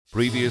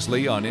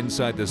Previously on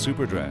Inside the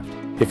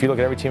SuperDraft. If you look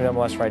at every team in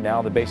MLS right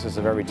now, the basis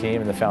of every team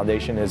and the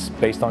foundation is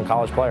based on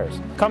college players.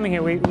 Coming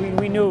here, we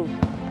knew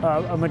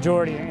a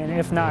majority, and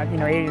if not,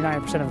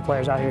 89% of the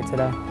players out here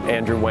today.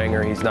 Andrew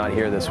Wenger, he's not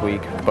here this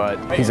week, but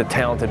he's a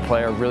talented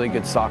player, really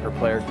good soccer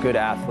player, good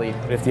athlete.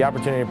 If the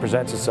opportunity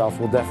presents itself,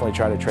 we'll definitely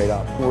try to trade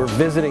up. We're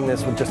visiting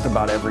this with just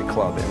about every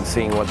club and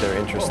seeing what their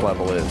interest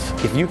level is.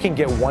 If you can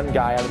get one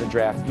guy out of the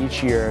draft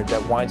each year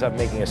that winds up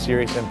making a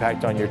serious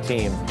impact on your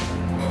team,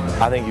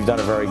 I think you've done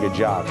a very good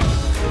job.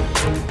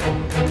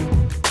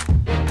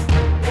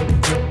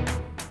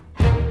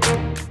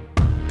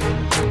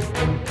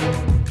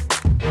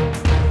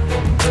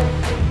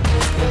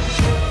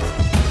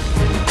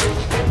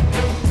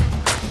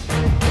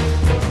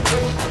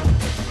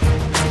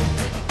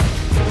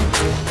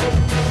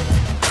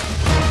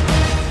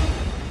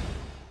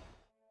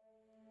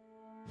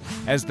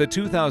 As the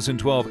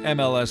 2012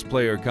 MLS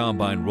Player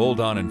Combine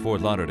rolled on in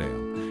Fort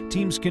Lauderdale,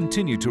 teams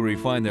continued to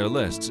refine their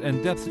lists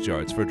and depth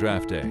charts for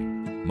draft day.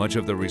 Much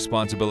of the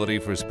responsibility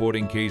for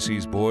Sporting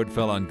KC's board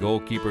fell on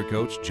goalkeeper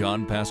coach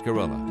John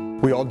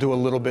Pascarella. We all do a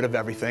little bit of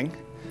everything,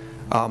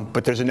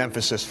 but there's an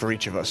emphasis for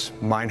each of us.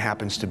 Mine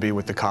happens to be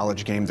with the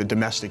college game, the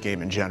domestic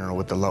game in general,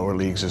 with the lower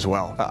leagues as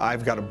well.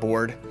 I've got a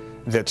board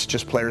that's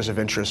just players of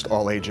interest,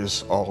 all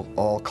ages,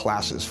 all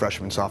classes,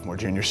 freshmen, sophomore,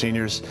 junior,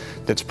 seniors,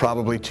 that's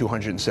probably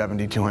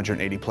 270,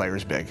 280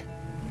 players big,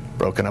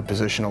 broken up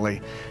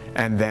positionally.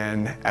 And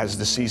then as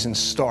the season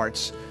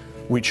starts,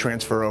 we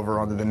transfer over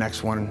onto the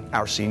next one,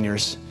 our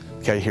seniors.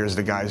 Okay, here's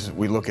the guys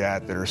we look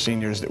at that are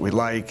seniors that we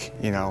like,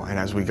 and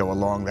as we go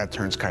along, that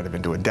turns kind of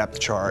into a depth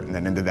chart, and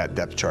then into that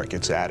depth chart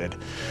gets added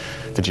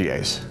the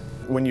GAs.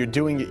 When you're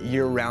doing it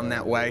year-round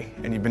that way,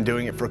 and you've been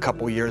doing it for a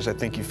couple of years, I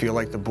think you feel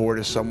like the board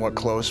is somewhat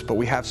close, but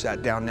we have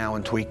sat down now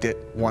and tweaked it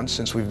once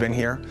since we've been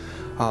here.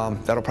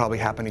 That'll probably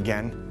happen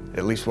again,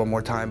 at least one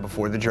more time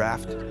before the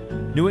draft.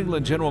 New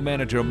England general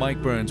manager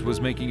Mike Burns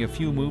was making a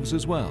few moves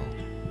as well,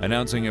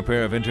 announcing a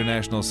pair of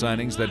international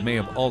signings that may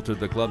have altered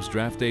the club's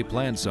draft day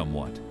plans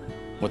somewhat.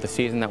 With the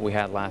season that we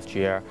had last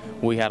year,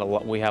 we have a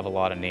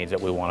lot of needs that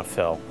we want to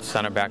fill.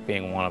 Center back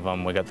being one of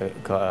them. We got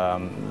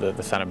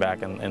the center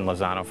back in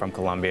Lozano from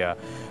Colombia,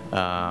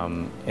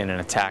 and an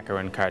attacker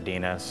in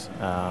Cardenas.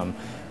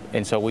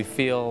 And so we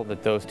feel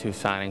that those two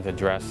signings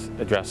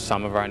address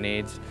some of our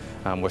needs.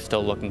 We're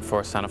still looking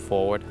for a center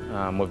forward.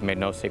 We've made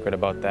no secret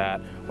about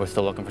that. We're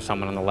still looking for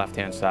someone on the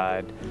left-hand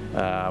side,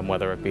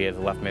 whether it be as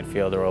a left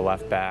midfielder or a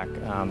left back.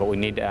 But we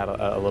need to add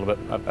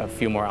a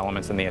few more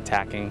elements in the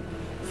attacking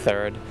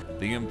third.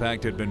 The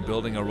Impact had been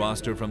building a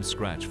roster from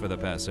scratch for the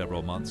past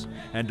several months,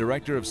 and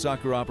Director of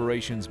Soccer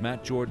Operations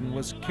Matt Jordan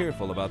was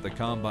careful about the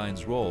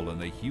Combine's role in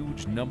the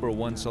huge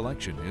 #1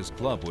 selection his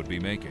club would be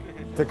making.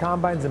 The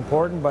Combine's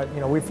important, but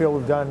we feel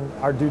we've done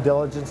our due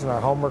diligence and our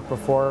homework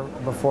before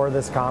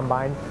this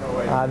Combine.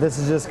 This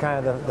is just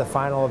kind of the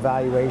final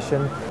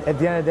evaluation. At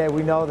the end of the day,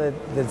 we know that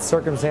the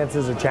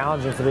circumstances are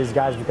challenging for these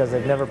guys because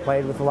they've never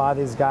played with a lot of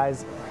these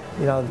guys.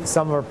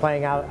 Some are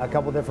playing out a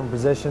couple different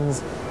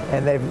positions,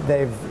 and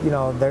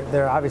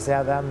they're obviously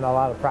having a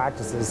lot of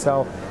practices.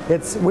 So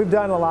we've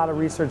done a lot of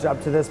research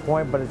up to this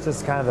point, but it's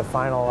just kind of the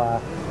final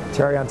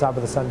cherry on top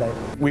of the sundae.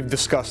 We've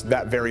discussed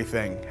that very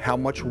thing. How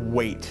much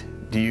weight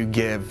do you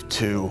give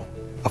to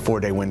a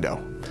 4-day window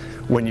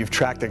when you've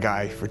tracked a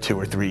guy for 2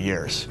 or 3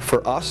 years?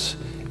 For us,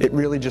 it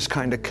really just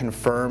kind of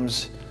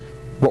confirms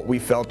what we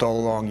felt all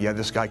along. Yeah,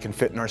 this guy can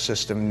fit in our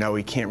system. No,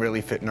 he can't really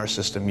fit in our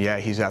system. Yeah,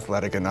 he's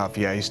athletic enough.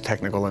 Yeah, he's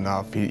technical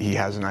enough. He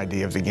has an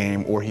idea of the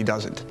game, or he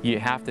doesn't. You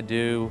have to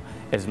do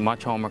as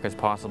much homework as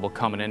possible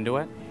coming into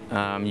it.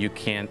 You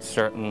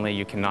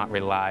cannot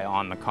rely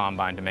on the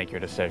Combine to make your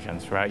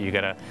decisions, right? You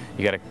gotta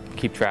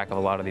keep track of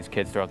a lot of these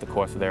kids throughout the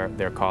course of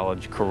their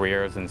college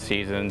careers and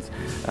seasons,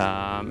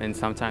 and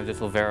sometimes this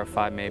will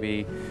verify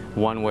maybe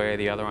one way or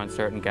the other on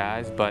certain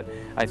guys. But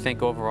I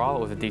think overall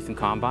it was a decent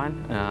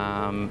Combine.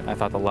 I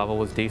thought the level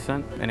was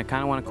decent, and it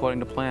kind of went according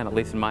to plan, at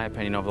least in my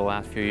opinion, over the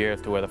last few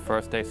years, to where the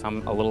first day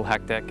a little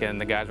hectic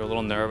and the guys are a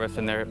little nervous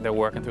and they're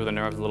working through the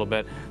nerves a little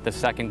bit. The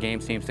second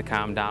game seems to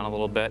calm down a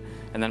little bit,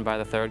 and then by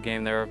the third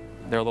game they're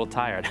a little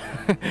tired,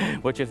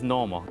 which is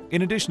normal.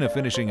 In addition to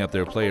finishing up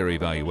their player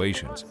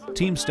evaluations,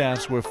 team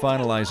staffs were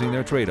finalizing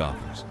their trade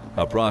offers,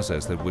 a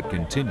process that would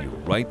continue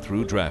right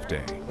through draft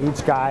day.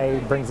 Each guy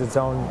brings its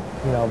own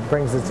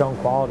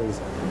qualities.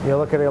 You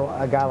look at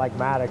a guy like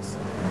Maddox,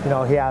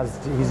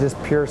 he's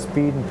just pure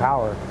speed and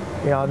power.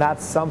 And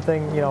that's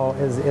something,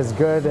 is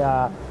good.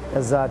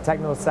 As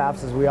technical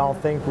staffs as we all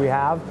think we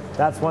have,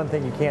 that's one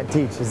thing you can't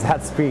teach, is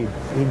that speed.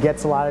 He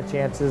gets a lot of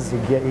chances, he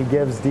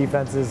gives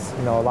defenses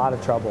a lot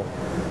of trouble.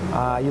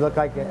 You look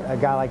like a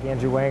guy like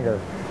Andrew Wenger,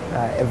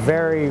 a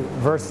very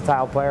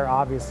versatile player,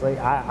 obviously.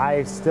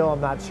 I still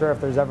am not sure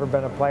if there's ever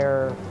been a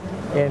player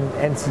in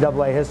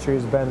NCAA history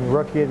who's been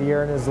Rookie of the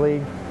Year in his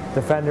league,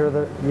 Defender of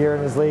the Year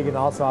in his league, and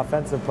also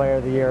Offensive Player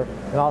of the Year,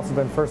 and also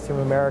been First Team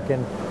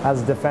American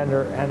as a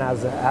defender and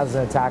as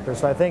an attacker.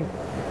 So I think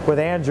with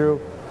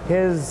Andrew,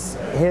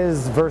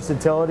 his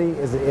versatility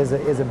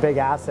is a big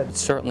asset.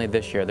 Certainly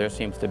this year there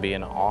seems to be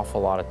an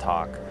awful lot of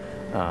talk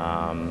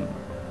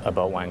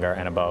about Wenger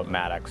and about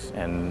Maddox,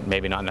 and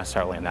maybe not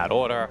necessarily in that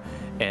order.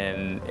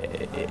 And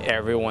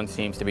everyone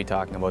seems to be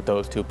talking about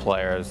those two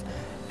players,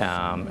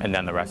 and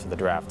then the rest of the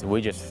draft.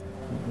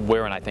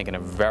 We're in, I think, in a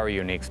very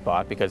unique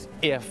spot, because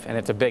if, and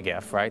it's a big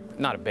if, right?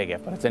 Not a big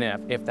if, but it's an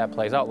if that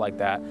plays out like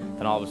that,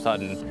 then all of a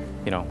sudden,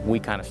 you know, we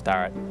kind of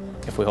start,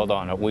 if we hold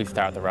on, we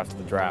start the rest of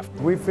the draft.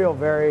 We feel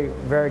very,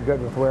 very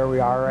good with where we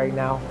are right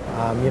now.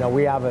 You know,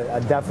 we have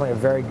definitely a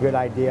very good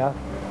idea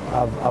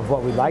of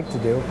what we'd like to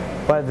do,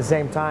 but at the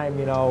same time,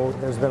 you know,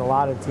 there's been a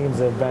lot of teams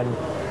that have been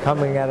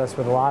coming at us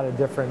with a lot of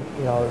different,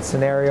 you know,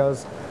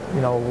 scenarios, you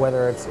know,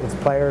 whether it's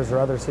players or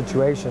other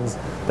situations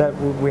that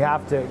we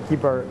have to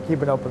keep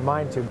an open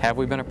mind to. Have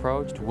we been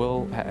approached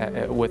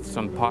with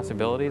some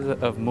possibilities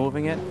of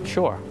moving it?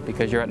 Sure,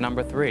 because you're at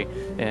number 3,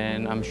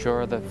 and I'm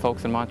sure the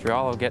folks in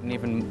Montreal are getting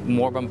even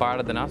more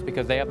bombarded than us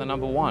because they have the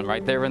number 1,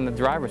 right? They're in the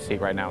driver's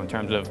seat right now in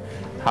terms of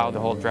how the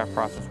whole draft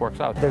process works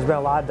out. There's been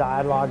a lot of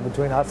dialogue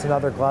between us and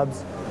other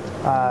clubs,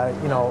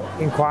 you know,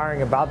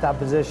 inquiring about that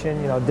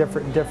position, you know,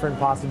 different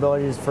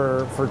possibilities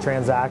for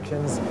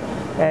transactions.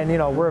 And, you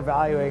know, we're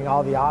evaluating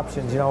all the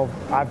options. You know,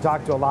 I've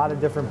talked to a lot of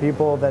different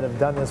people that have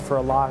done this for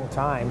a long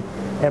time,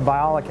 and by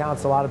all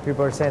accounts, a lot of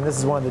people are saying this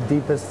is one of the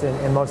deepest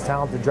and most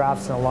talented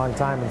drafts in a long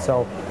time. And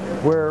so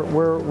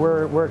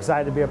we're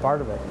excited to be a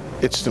part of it.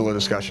 It's still a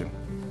discussion.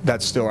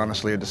 That's still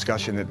honestly a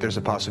discussion, that there's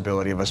a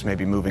possibility of us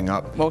maybe moving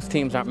up. Most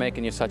teams aren't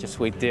making you such a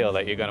sweet deal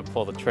that you're going to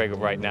pull the trigger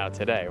right now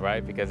today,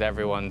 right? Because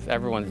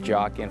everyone's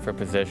jockeying for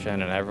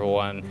position, and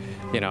everyone,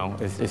 you know,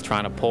 is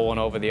trying to pull one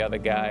over the other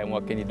guy, and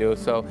what can you do?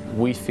 So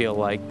we feel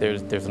like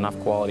there's enough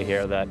quality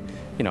here that,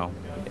 you know,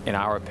 in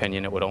our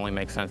opinion, it would only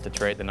make sense to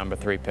trade the number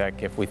 3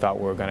 pick if we thought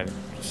we were going to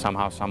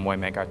somehow, some way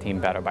make our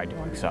team better by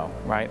doing so,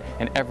 right?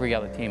 And every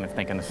other team is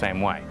thinking the same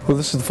way. Well,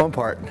 this is the fun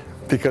part,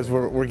 because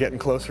we're getting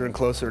closer and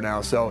closer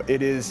now. So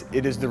it is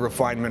the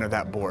refinement of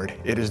that board.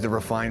 It is the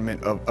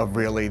refinement of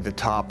really the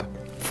top,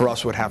 for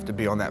us would have to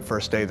be on that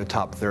first day, the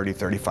top 30,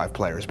 35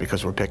 players,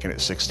 because we're picking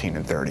at 16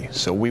 and 30.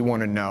 So we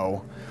want to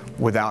know,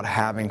 without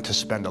having to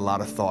spend a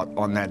lot of thought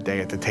on that day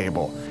at the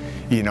table,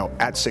 you know,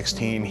 at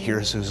 16,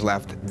 here's who's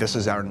left. This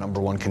is our number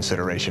 1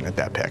 consideration at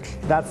that pick.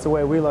 That's the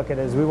way we look at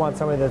it, is we want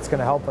somebody that's going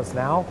to help us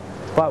now,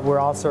 but we're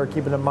also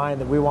keeping in mind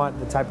that we want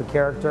the type of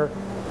character,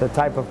 the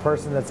type of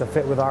person that's a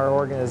fit with our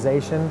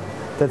organization,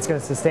 that's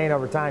going to sustain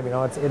over time. You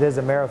know, it is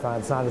a marathon,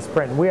 it's not a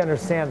sprint. And we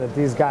understand that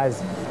these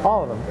guys,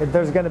 all of them,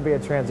 there's going to be a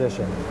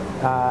transition.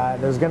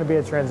 There's going to be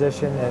a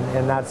transition,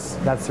 and that's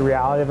the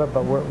reality of it,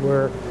 but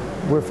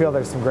we feel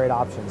there's some great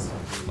options.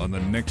 On the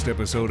next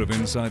episode of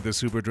Inside the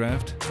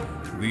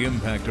SuperDraft, the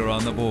Impact are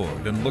on the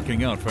board and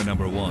looking out for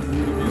number 1.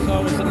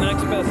 So what's the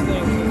next best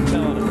thing to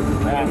tell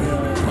them?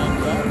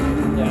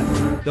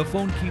 Yeah. The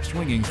phone keeps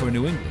ringing for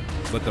New England,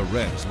 but the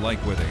Reds like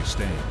where they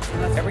stand.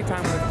 Every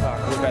time we've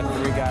talked, we've got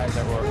 3 guys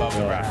that were above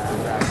the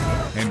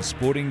rest. And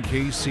Sporting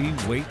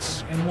KC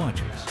waits and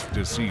watches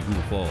to see who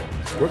falls.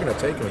 We're going to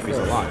take him if he's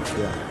alive.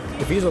 Yeah.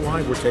 If he's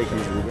alive, we're taking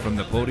him. From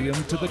the podium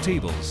to the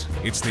tables,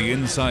 it's the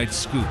inside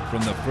scoop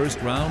from the first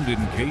round in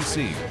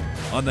KC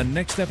on the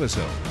next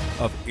episode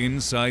of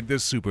Inside the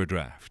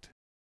SuperDraft.